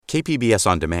KPBS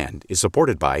On Demand is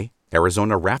supported by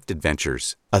Arizona Raft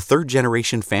Adventures, a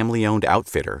third-generation family-owned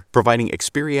outfitter providing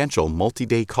experiential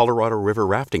multi-day Colorado River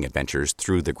rafting adventures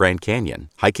through the Grand Canyon.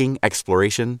 Hiking,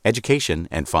 exploration, education,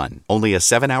 and fun. Only a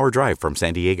 7-hour drive from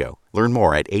San Diego. Learn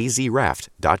more at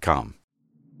azraft.com.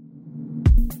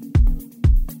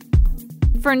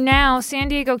 For now, San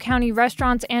Diego County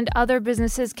restaurants and other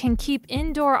businesses can keep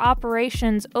indoor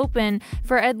operations open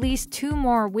for at least 2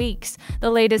 more weeks.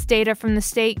 The latest data from the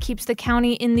state keeps the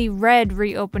county in the red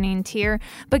reopening tier,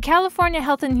 but California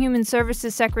Health and Human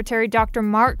Services Secretary Dr.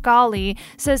 Mark Ghaly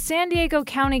says San Diego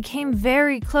County came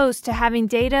very close to having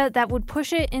data that would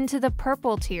push it into the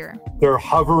purple tier. They're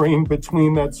hovering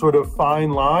between that sort of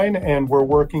fine line, and we're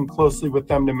working closely with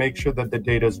them to make sure that the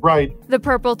data is right. The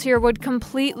purple tier would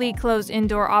completely close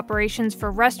indoor operations for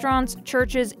restaurants,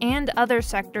 churches, and other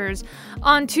sectors.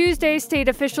 On Tuesday, state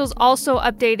officials also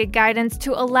updated guidance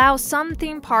to allow some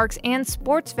theme parks and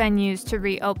sports venues to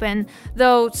reopen,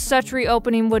 though such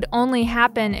reopening would only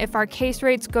happen if our case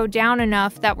rates go down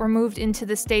enough that we're moved into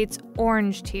the state's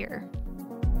orange tier.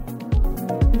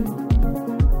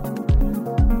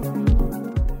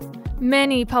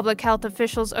 Many public health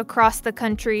officials across the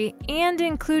country, and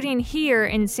including here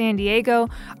in San Diego,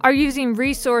 are using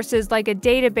resources like a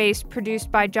database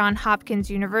produced by Johns Hopkins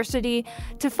University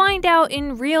to find out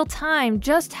in real time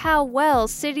just how well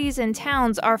cities and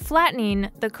towns are flattening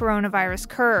the coronavirus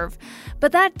curve.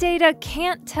 But that data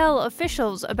can't tell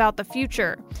officials about the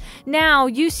future. Now,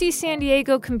 UC San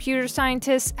Diego computer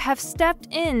scientists have stepped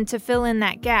in to fill in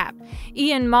that gap.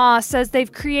 Ian Ma says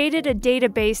they've created a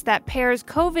database that pairs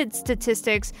COVID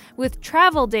statistics with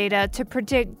travel data to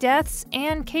predict deaths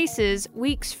and cases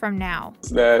weeks from now.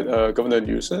 That Governor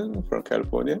Newsom from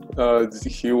California,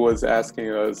 he was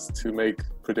asking us to make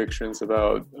predictions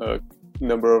about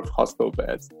number of hospital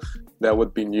beds that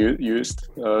would be used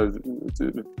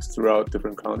throughout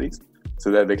different counties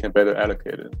so that they can better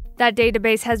allocate it. That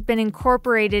database has been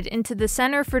incorporated into the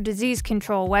Center for Disease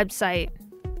Control website.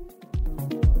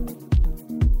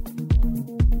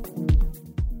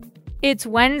 It's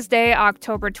Wednesday,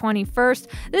 October 21st.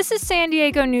 This is San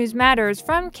Diego News Matters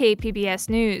from KPBS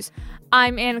News.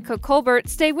 I'm Annika Colbert.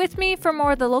 Stay with me for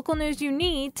more of the local news you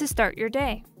need to start your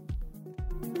day.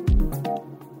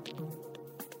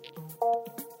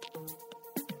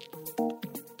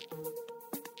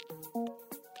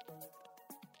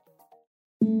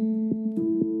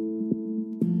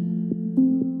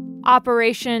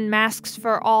 Operation Masks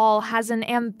for All has an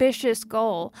ambitious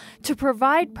goal to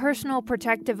provide personal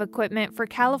protective equipment for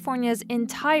California's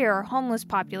entire homeless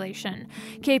population.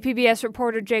 KPBS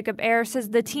reporter Jacob Ayer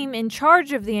says the team in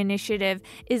charge of the initiative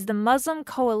is the Muslim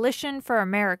Coalition for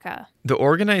America. The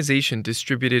organization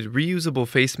distributed reusable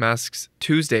face masks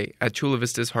Tuesday at Chula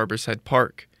Vista's Harborside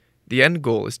Park. The end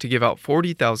goal is to give out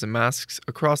 40,000 masks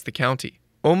across the county.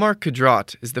 Omar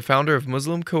Kadrat is the founder of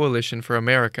Muslim Coalition for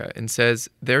America and says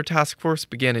their task force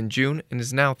began in June and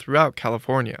is now throughout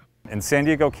California. In San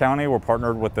Diego County, we're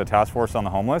partnered with the Task Force on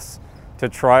the Homeless to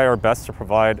try our best to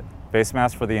provide face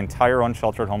masks for the entire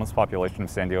unsheltered homeless population of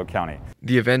San Diego County.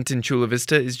 The event in Chula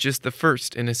Vista is just the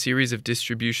first in a series of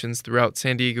distributions throughout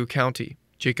San Diego County.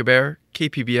 Jacob Ayer,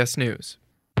 KPBS News.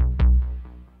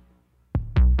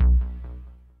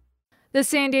 The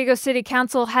San Diego City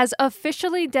Council has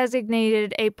officially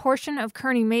designated a portion of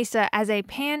Kearny Mesa as a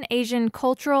Pan-Asian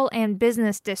cultural and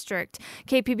business district.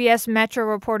 KPBS Metro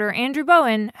reporter Andrew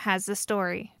Bowen has the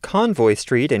story. Convoy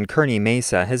Street in Kearny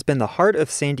Mesa has been the heart of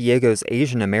San Diego's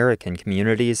Asian American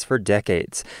communities for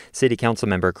decades. City Council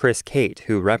member Chris Cate,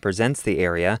 who represents the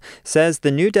area, says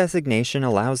the new designation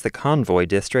allows the Convoy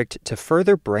District to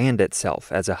further brand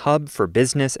itself as a hub for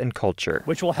business and culture,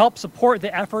 which will help support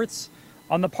the efforts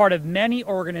on the part of many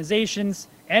organizations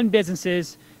and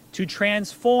businesses to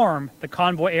transform the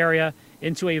Convoy area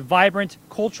into a vibrant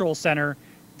cultural center,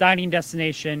 dining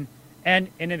destination, and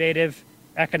innovative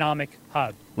economic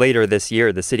hub. Later this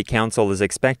year, the City Council is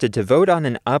expected to vote on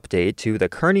an update to the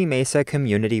Kearny Mesa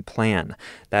Community Plan.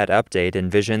 That update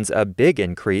envisions a big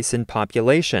increase in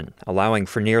population, allowing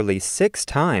for nearly 6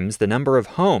 times the number of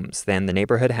homes than the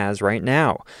neighborhood has right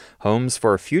now. Homes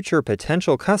for future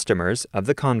potential customers of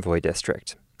the Convoy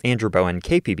District. Andrew Bowen,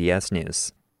 KPBS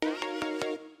News.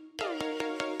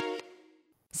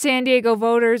 San Diego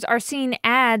voters are seeing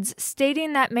ads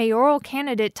stating that mayoral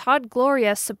candidate Todd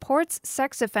Gloria supports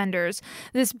sex offenders.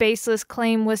 This baseless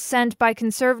claim was sent by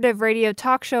conservative radio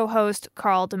talk show host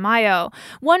Carl DeMaio.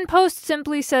 One post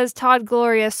simply says Todd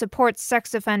Gloria supports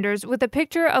sex offenders with a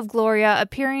picture of Gloria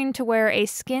appearing to wear a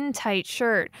skin-tight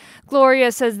shirt.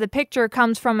 Gloria says the picture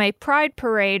comes from a pride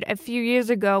parade a few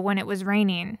years ago when it was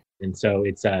raining. And so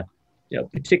it's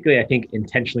particularly, I think,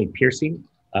 intentionally piercing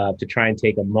to try and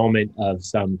take a moment of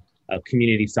some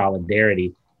community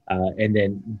solidarity and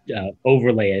then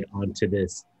overlay it onto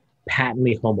this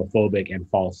patently homophobic and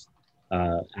false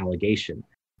allegation.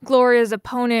 Gloria's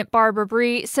opponent, Barbara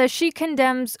Brie, says she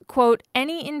condemns, quote,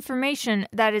 any information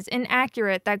that is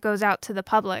inaccurate that goes out to the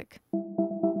public.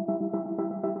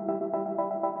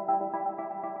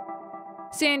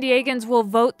 San Diegans will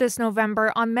vote this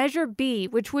November on Measure B,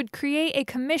 which would create a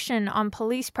commission on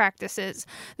police practices.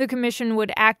 The commission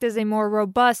would act as a more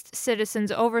robust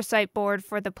citizens oversight board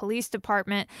for the police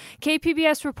department.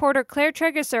 KPBS reporter Claire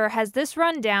Trageser has this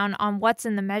rundown on what's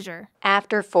in the measure.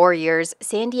 After 4 years,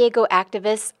 San Diego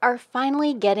activists are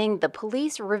finally getting the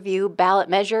police review ballot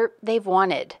measure they've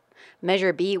wanted.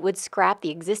 Measure B would scrap the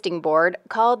existing board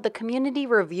called the Community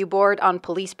Review Board on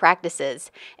Police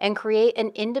Practices and create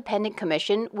an independent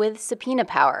commission with subpoena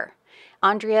power.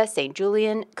 Andrea St.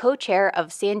 Julian, co-chair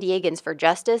of San Diegans for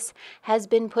Justice, has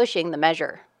been pushing the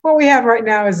measure. What we have right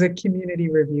now is a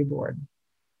Community Review Board.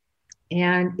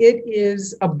 And it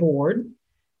is a board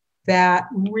that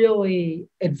really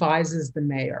advises the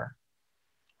mayor.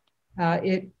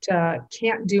 It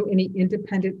can't do any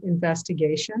independent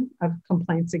investigation of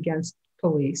complaints against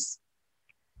police.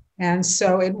 And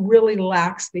so it really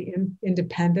lacks the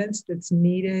independence that's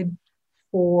needed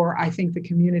for, I think, the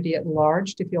community at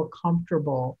large to feel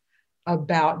comfortable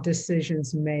about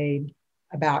decisions made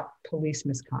about police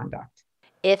misconduct.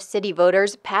 If city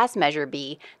voters pass Measure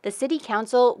B, the City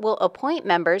Council will appoint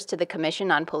members to the Commission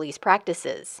on Police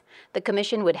Practices. The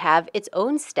commission would have its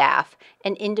own staff,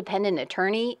 an independent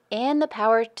attorney, and the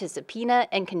power to subpoena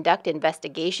and conduct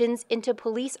investigations into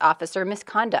police officer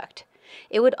misconduct.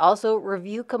 It would also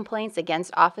review complaints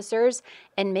against officers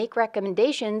and make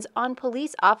recommendations on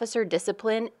police officer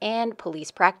discipline and police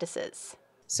practices.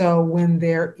 So when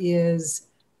there is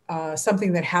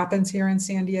something that happens here in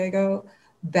San Diego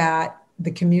that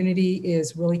the community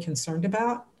is really concerned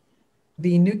about,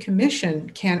 the new commission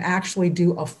can actually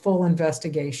do a full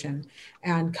investigation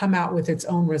and come out with its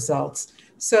own results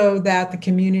so that the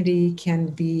community can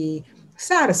be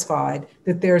satisfied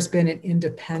that there's been an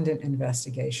independent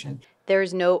investigation.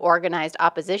 There's no organized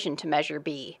opposition to Measure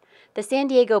B. The San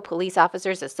Diego Police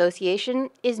Officers Association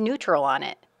is neutral on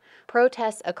it.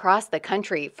 Protests across the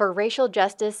country for racial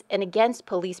justice and against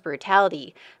police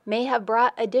brutality may have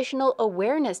brought additional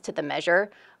awareness to the measure,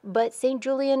 but St.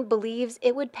 Julian believes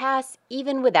it would pass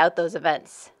even without those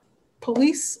events.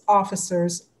 Police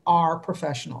officers are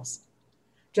professionals,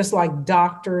 just like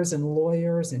doctors and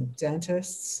lawyers and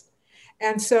dentists.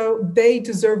 And so they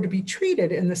deserve to be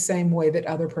treated in the same way that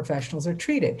other professionals are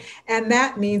treated. And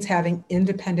that means having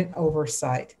independent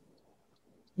oversight,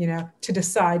 to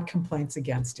decide complaints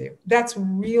against you. That's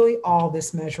really all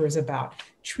this measure is about,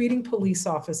 treating police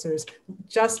officers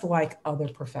just like other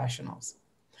professionals.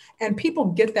 And people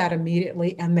get that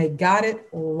immediately, and they got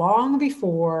it long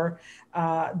before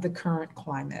the current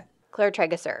climate. Claire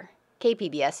Trageser,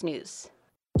 KPBS News.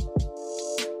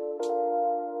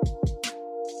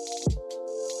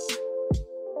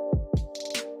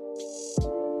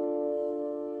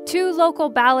 Two local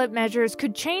ballot measures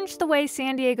could change the way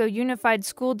San Diego Unified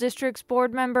School District's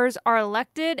board members are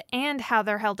elected and how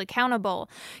they're held accountable.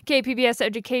 KPBS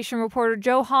education reporter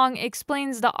Joe Hong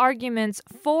explains the arguments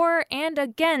for and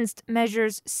against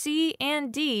measures C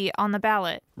and D on the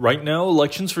ballot. Right now,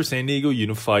 elections for San Diego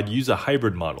Unified use a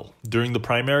hybrid model. During the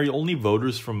primary, only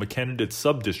voters from a candidate's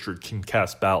sub-district can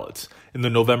cast ballots. In the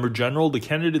November general, the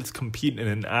candidates compete in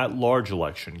an at-large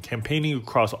election, campaigning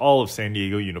across all of San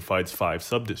Diego Unified's 5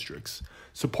 sub-districts.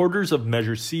 Supporters of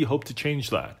Measure C hope to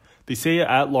change that. They say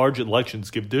at-large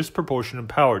elections give disproportionate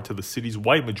power to the city's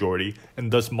white majority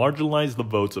and thus marginalize the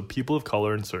votes of people of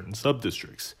color in certain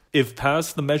sub-districts. If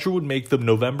passed, the measure would make the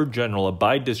November general a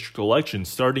bi-district election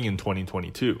starting in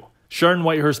 2022. Sharon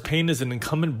Whitehurst Payne is an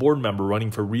incumbent board member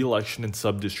running for re-election in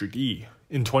Sub-District E.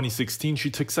 In 2016, she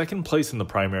took second place in the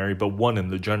primary but won in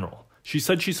the general. She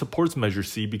said she supports Measure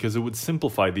C because it would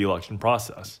simplify the election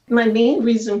process. My main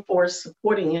reason for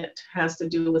supporting it has to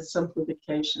do with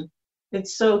simplification.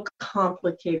 It's so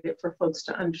complicated for folks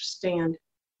to understand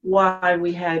why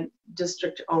we had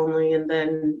district only and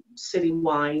then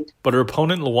citywide. But her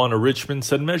opponent, Luana Richmond,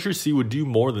 said Measure C would do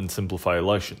more than simplify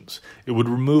elections. It would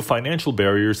remove financial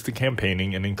barriers to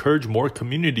campaigning and encourage more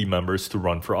community members to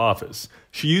run for office.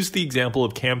 She used the example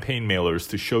of campaign mailers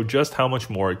to show just how much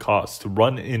more it costs to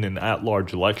run in an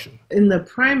at-large election. In the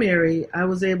primary, I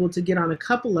was able to get on a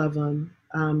couple of them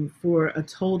for a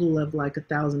total of like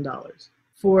 $1,000.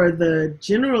 For the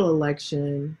general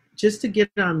election, Just to get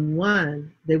on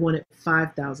one, they wanted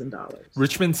 $5,000.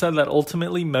 Richmond said that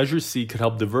ultimately Measure C could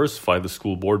help diversify the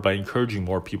school board by encouraging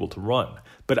more people to run.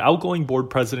 But outgoing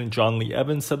board president John Lee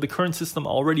Evans said the current system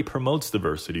already promotes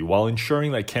diversity while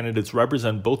ensuring that candidates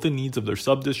represent both the needs of their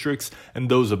sub-districts and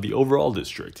those of the overall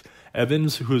district.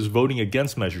 Evans, who is voting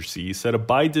against Measure C, said a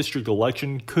by-district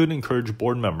election could encourage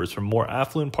board members from more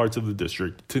affluent parts of the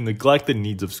district to neglect the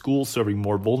needs of schools serving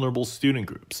more vulnerable student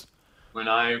groups. When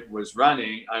I was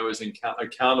running, I was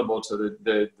accountable to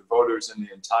the voters in the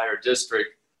entire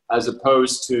district, as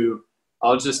opposed to,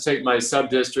 I'll just take my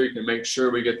sub-district and make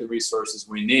sure we get the resources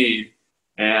we need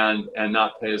and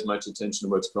not pay as much attention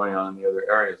to what's going on in the other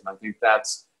areas. And I think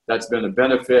that's been a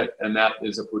benefit, and that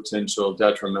is a potential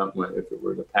detriment if it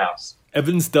were to pass.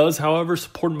 Evans does, however,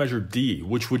 support Measure D,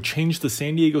 which would change the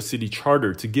San Diego City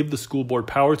Charter to give the school board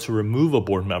power to remove a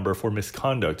board member for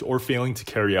misconduct or failing to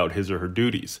carry out his or her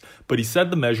duties. But he said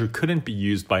the measure couldn't be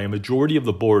used by a majority of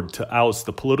the board to oust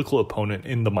the political opponent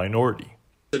in the minority.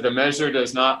 The measure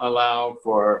does not allow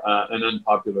for an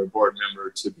unpopular board member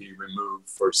to be removed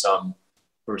for some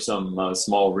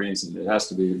small reason. It has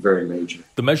to be very major.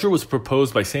 The measure was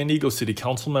proposed by San Diego City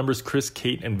Council members Chris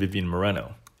Cate and Vivian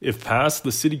Moreno. If passed,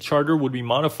 the city charter would be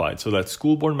modified so that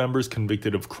school board members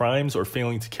convicted of crimes or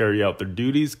failing to carry out their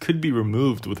duties could be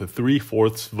removed with a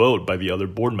 3/4 vote by the other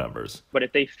board members. But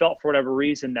if they felt for whatever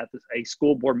reason that a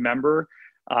school board member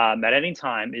at any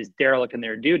time is derelict in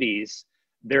their duties,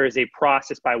 there is a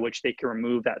process by which they can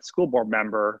remove that school board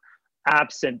member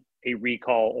absent a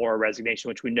recall or a resignation,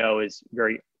 which we know is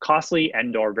very costly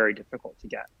and or very difficult to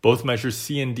get. Both measures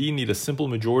C and D need a simple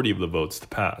majority of the votes to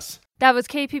pass. That was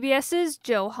KPBS's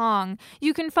Joe Hong.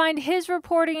 You can find his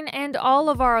reporting and all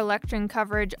of our election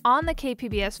coverage on the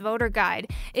KPBS Voter Guide.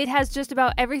 It has just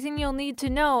about everything you'll need to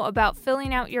know about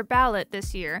filling out your ballot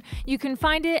this year. You can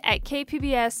find it at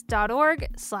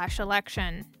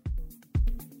kpbs.org/election.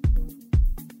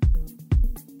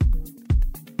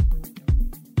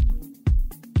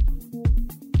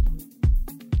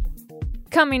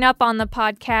 Coming up on the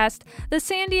podcast, the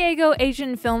San Diego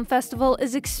Asian Film Festival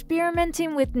is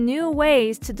experimenting with new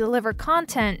ways to deliver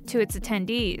content to its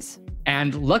attendees.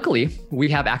 And luckily, we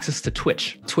have access to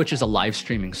Twitch. Twitch is a live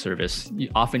streaming service,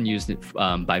 often used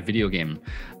by video game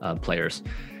players.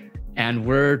 And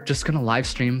we're just going to live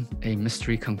stream a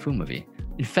mystery kung fu movie.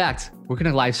 In fact, we're going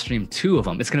to live stream 2 of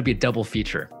them. It's going to be a double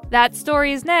feature. That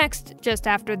story is next, just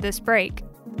after this break.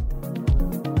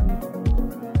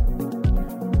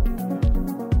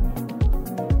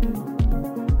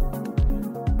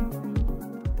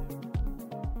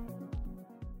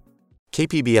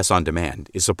 KPBS On Demand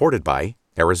is supported by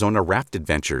Arizona Raft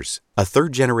Adventures, a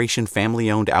third-generation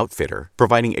family-owned outfitter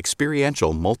providing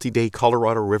experiential multi-day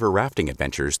Colorado River rafting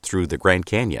adventures through the Grand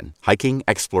Canyon, hiking,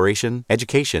 exploration,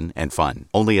 education, and fun.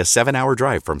 Only a 7-hour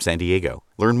drive from San Diego.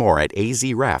 Learn more at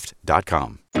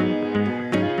azraft.com.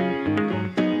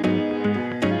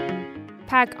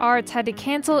 PAC Arts had to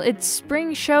cancel its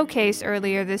spring showcase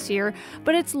earlier this year,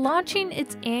 but it's launching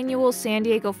its annual San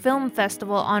Diego Film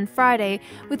Festival on Friday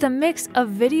with a mix of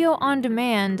video on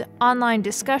demand, online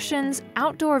discussions,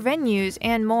 outdoor venues,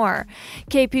 and more.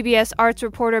 KPBS arts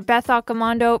reporter Beth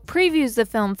Accomando previews the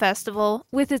film festival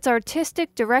with its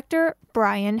artistic director,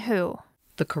 Brian Hu.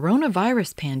 The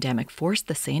coronavirus pandemic forced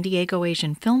the San Diego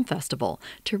Asian Film Festival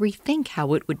to rethink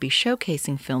how it would be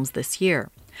showcasing films this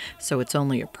year. So it's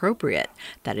only appropriate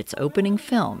that its opening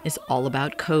film is all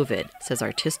about COVID, says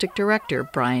artistic director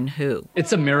Brian Hu.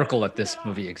 It's a miracle that this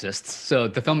movie exists. So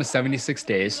the film is 76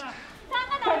 days.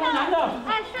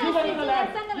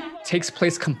 Takes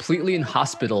place completely in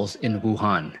hospitals in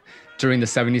Wuhan during the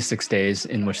 76 days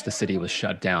in which the city was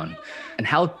shut down. And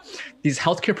how these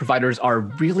healthcare providers are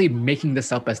really making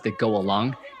this up as they go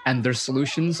along. And their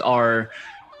solutions are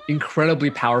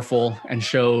incredibly powerful and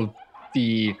show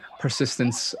the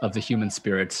persistence of the human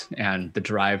spirit and the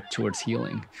drive towards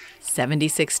healing.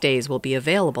 76 Days will be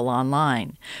available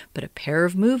online, but a pair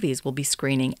of movies will be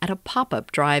screening at a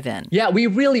pop-up drive-in. Yeah, we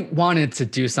really wanted to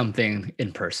do something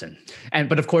in person.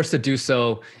 But of course to do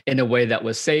so in a way that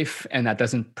was safe and that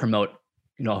doesn't promote,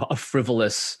 a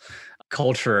frivolous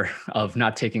culture of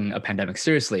not taking a pandemic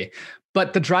seriously.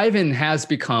 But the drive-in has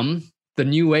become the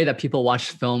new way that people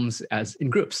watch films as in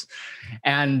groups.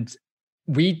 And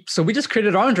we just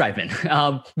created our own drive-in.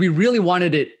 We really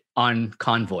wanted it on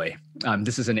Convoy.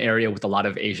 This is an area with a lot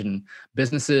of Asian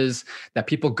businesses that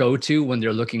people go to when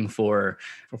they're looking for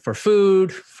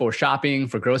food, for shopping,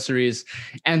 for groceries.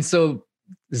 And so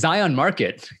Zion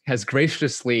Market has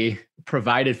graciously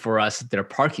provided for us their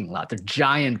parking lot, their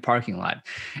giant parking lot.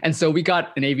 And so we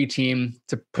got an AV team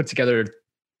to put together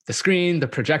the screen, the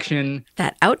projection.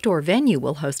 That outdoor venue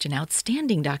will host an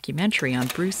outstanding documentary on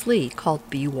Bruce Lee called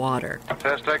Be Water.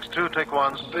 Test X2, take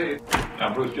one, speed.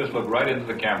 Now, Bruce, just look right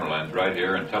into the camera lens right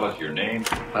here and tell us your name.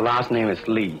 My last name is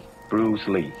Lee, Bruce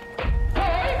Lee.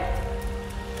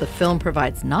 The film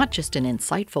provides not just an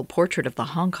insightful portrait of the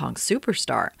Hong Kong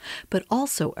superstar, but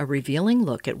also a revealing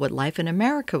look at what life in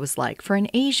America was like for an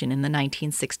Asian in the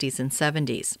 1960s and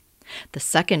 70s. The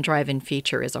second drive-in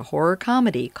feature is a horror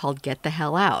comedy called Get the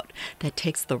Hell Out that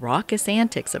takes the raucous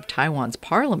antics of Taiwan's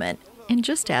parliament and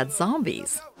just adds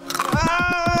zombies.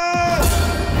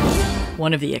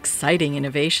 One of the exciting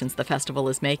innovations the festival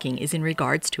is making is in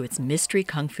regards to its Mystery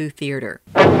Kung Fu Theater.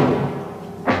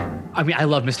 I mean, I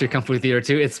love Mystery Kung Fu Theater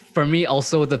too. It's, for me,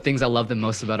 also the things I love the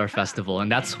most about our festival.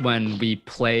 And that's when we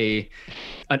play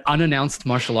an unannounced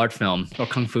martial art film or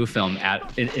kung fu film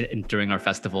during our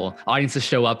festival. Audiences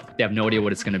show up, they have no idea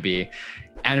what it's going to be.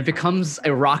 And it becomes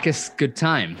a raucous good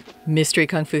time. Mystery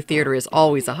Kung Fu Theater is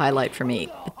always a highlight for me.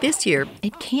 But this year,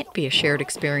 it can't be a shared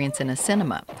experience in a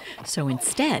cinema. So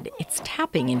instead, it's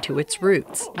tapping into its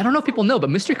roots. I don't know if people know, but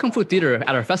Mystery Kung Fu Theater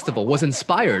at our festival was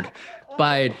inspired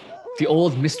by the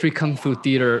old Mystery Kung Fu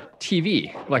Theater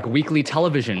TV, like weekly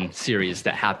television series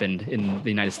that happened in the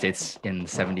United States in the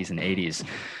 70s and 80s,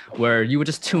 where you would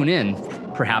just tune in,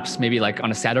 perhaps maybe like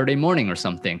on a Saturday morning or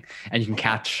something, and you can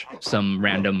catch some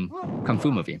random Kung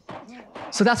Fu movie.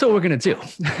 So that's what we're going to do.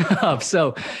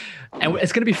 And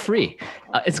it's going to be free.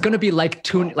 It's going to be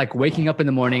like waking up in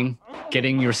the morning,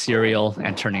 getting your cereal,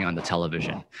 and turning on the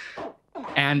television.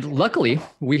 And luckily,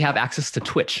 we have access to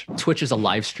Twitch. Twitch is a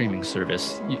live streaming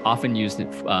service, often used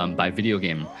by video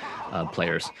game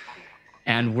players.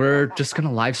 And we're just going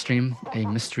to live stream a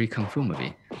mystery kung fu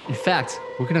movie. In fact,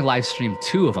 we're going to live stream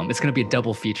 2 of them. It's going to be a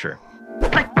double feature.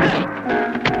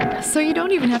 So you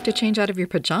don't even have to change out of your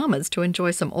pajamas to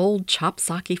enjoy some old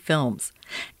chop-socky films.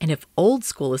 And if old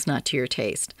school is not to your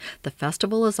taste, the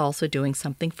festival is also doing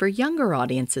something for younger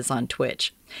audiences on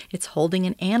Twitch. It's holding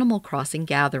an Animal Crossing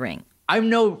gathering. I'm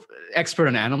no expert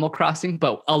on Animal Crossing,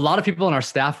 but a lot of people on our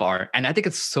staff are. And I think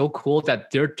it's so cool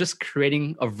that they're just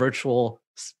creating a virtual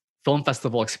film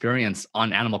festival experience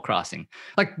on Animal Crossing.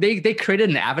 Like they created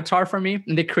an avatar for me,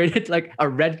 and they created like a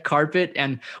red carpet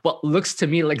and what looks to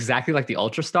me exactly like the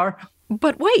Ultrastar.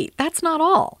 But wait, that's not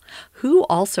all. Hu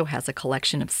also has a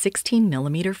collection of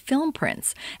 16mm film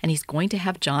prints, and he's going to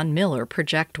have John Miller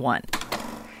project one.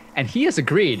 And he has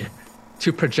agreed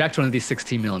to project one of these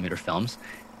 16mm films.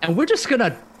 And we're just going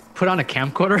to put on a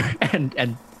camcorder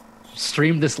and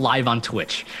stream this live on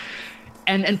Twitch.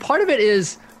 And part of it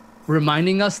is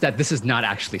reminding us that this is not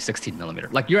actually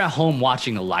 16mm. Like, you're at home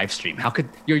watching a live stream. How could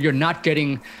you're not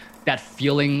getting that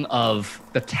feeling of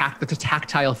the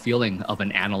tactile feeling of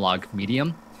an analog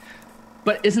medium?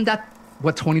 But isn't that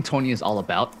what 2020 is all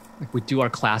about? Like, we do our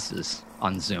classes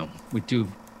on Zoom. We do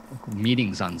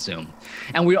meetings on Zoom.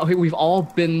 And we've all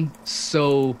been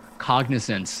so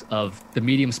cognizant of the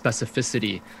medium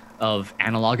specificity of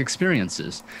analog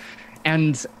experiences.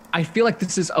 And I feel like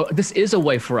this is a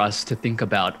way for us to think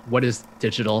about what is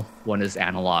digital, what is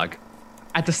analog.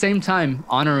 At the same time,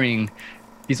 honoring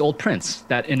these old prints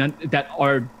that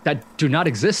do not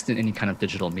exist in any kind of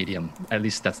digital medium. At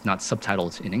least that's not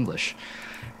subtitled in English.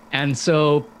 And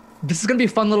so this is going to be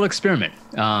a fun little experiment.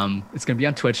 It's going to be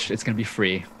on Twitch. It's going to be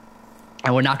free.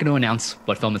 And we're not going to announce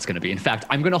what film it's going to be. In fact,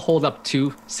 I'm going to hold up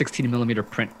 2 16mm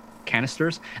print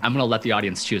canisters. I'm going to let the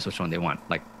audience choose which one they want,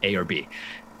 like A or B.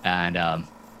 And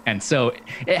so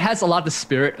it has a lot of the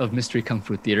spirit of Mystery Kung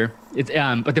Fu Theater.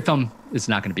 But the film is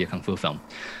not going to be a kung fu film.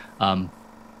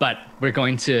 But we're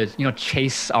going to,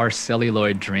 chase our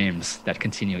celluloid dreams that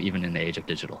continue even in the age of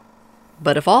digital.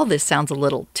 But if all this sounds a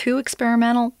little too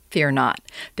experimental, fear not.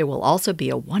 There will also be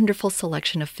a wonderful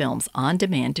selection of films on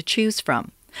demand to choose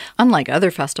from. Unlike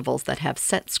other festivals that have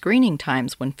set screening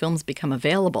times when films become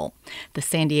available, the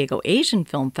San Diego Asian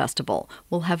Film Festival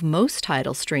will have most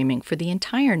titles streaming for the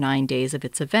entire 9 days of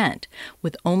its event,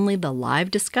 with only the live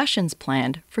discussions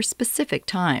planned for specific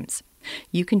times.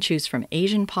 You can choose from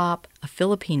Asian pop, a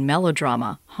Philippine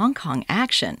melodrama, Hong Kong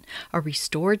action, a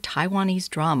restored Taiwanese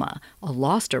drama, a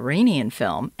lost Iranian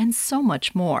film, and so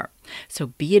much more.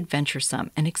 So be adventuresome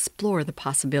and explore the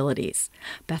possibilities.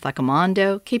 Beth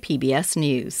Accomando, KPBS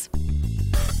News.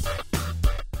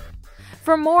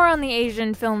 For more on the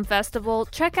Asian Film Festival,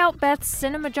 check out Beth's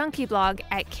Cinema Junkie blog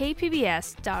at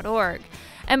kpbs.org.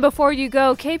 And before you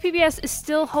go, KPBS is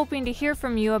still hoping to hear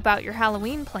from you about your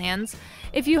Halloween plans.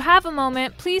 If you have a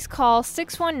moment, please call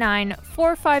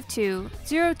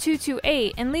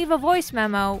 619-452-0228 and leave a voice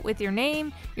memo with your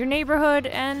name, your neighborhood,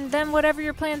 and then whatever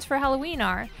your plans for Halloween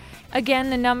are. Again,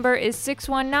 the number is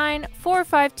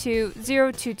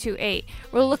 619-452-0228.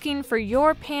 We're looking for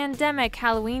your pandemic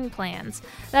Halloween plans.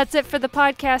 That's it for the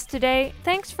podcast today.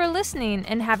 Thanks for listening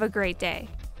and have a great day.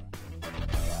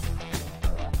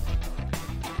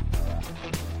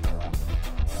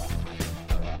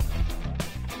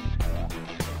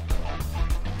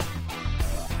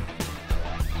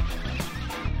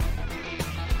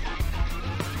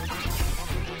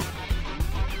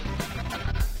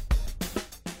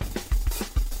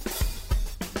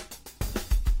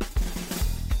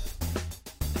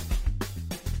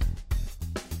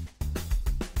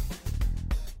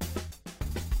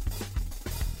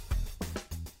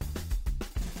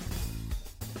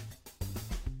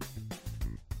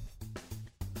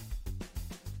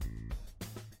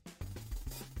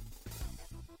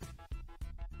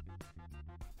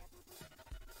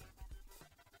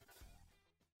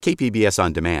 KPBS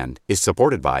On Demand is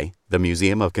supported by the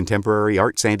Museum of Contemporary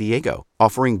Art San Diego,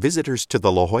 offering visitors to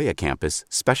the La Jolla campus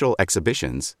special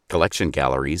exhibitions, collection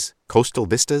galleries, coastal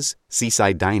vistas,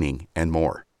 seaside dining, and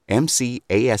more.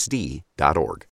 MCASD.org.